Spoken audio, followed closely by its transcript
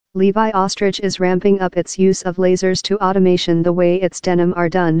Levi Ostrich is ramping up its use of lasers to automation the way its denim are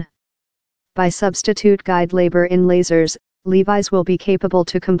done. By substitute guide labor in lasers, Levi's will be capable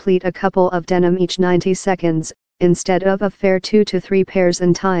to complete a couple of denim each 90 seconds, instead of a fair 2 to 3 pairs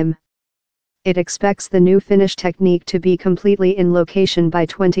in time. It expects the new finish technique to be completely in location by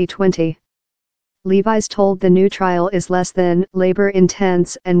 2020. Levi's told the new trial is less than labor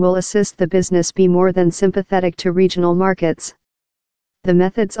intense and will assist the business be more than sympathetic to regional markets. The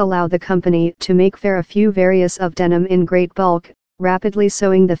methods allow the company to make fair a few various of denim in great bulk, rapidly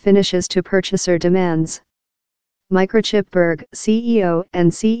sewing the finishes to purchaser demands. Microchip Berg, CEO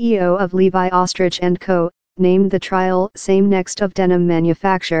of Levi Ostrich & Co., named the trial same next of denim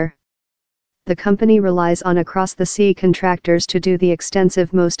manufacture. The company relies on across-the-sea contractors to do the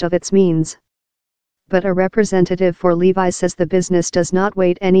extensive most of its means. But a representative for Levi says the business does not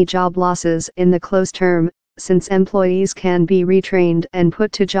await any job losses in the close term, since employees can be retrained and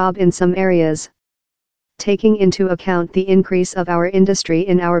put to job in some areas. Taking into account the increase of our industry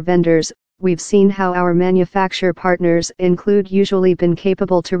in our vendors, we've seen how our manufacturer partners include usually been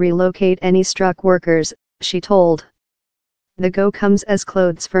capable to relocate any struck workers, she told. The go comes as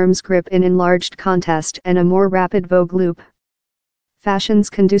clothes firms grip in enlarged contest and a more rapid vogue loop. Fashion's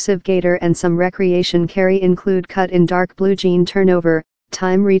conducive gaiter and some recreation carry include cut in dark blue jean turnover.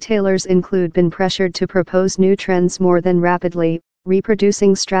 Time retailers include been pressured to propose new trends more than rapidly,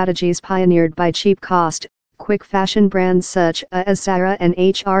 reproducing strategies pioneered by cheap cost, quick fashion brands such as Zara and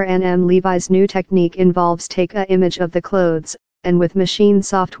H&M. Levi's new technique involves take a image of the clothes, and with machine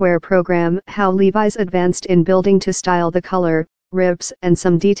software program how Levi's advanced in building to style the color, rips and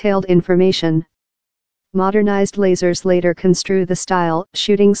some detailed information. Modernized lasers later construe the style,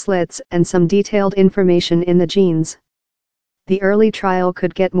 shooting slits and some detailed information in the jeans. The early trial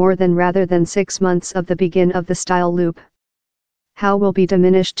could get more than rather than 6 months of the begin of the style loop. How will be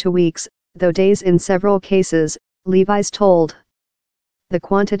diminished to weeks, though days in several cases, Levi's told. The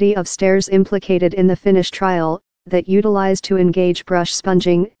quantity of stairs implicated in the finish trial, that utilized to engage brush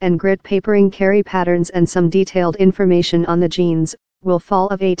sponging and grit papering carry patterns and some detailed information on the jeans, will fall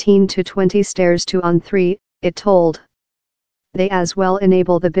of 18 to 20 stairs to on 3, it told. They as well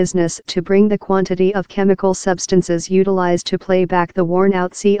enable the business to bring the quantity of chemical substances utilized to play back the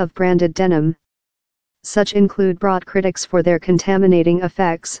worn-out sea of branded denim. Such include broad critics for their contaminating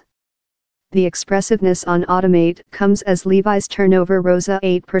effects. The expressiveness on automate comes as Levi's turnover rose a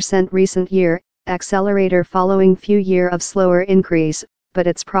 8% recent year, accelerator following few year of slower increase, but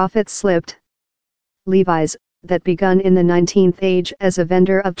its profits slipped. Levi's, that begun in the 19th age as a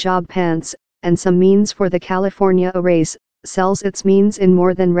vendor of job pants, and some means for the California race, sells its means in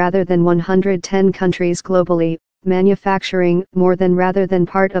more than rather than 110 countries globally, manufacturing more than rather than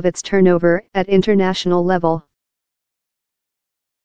part of its turnover at international level.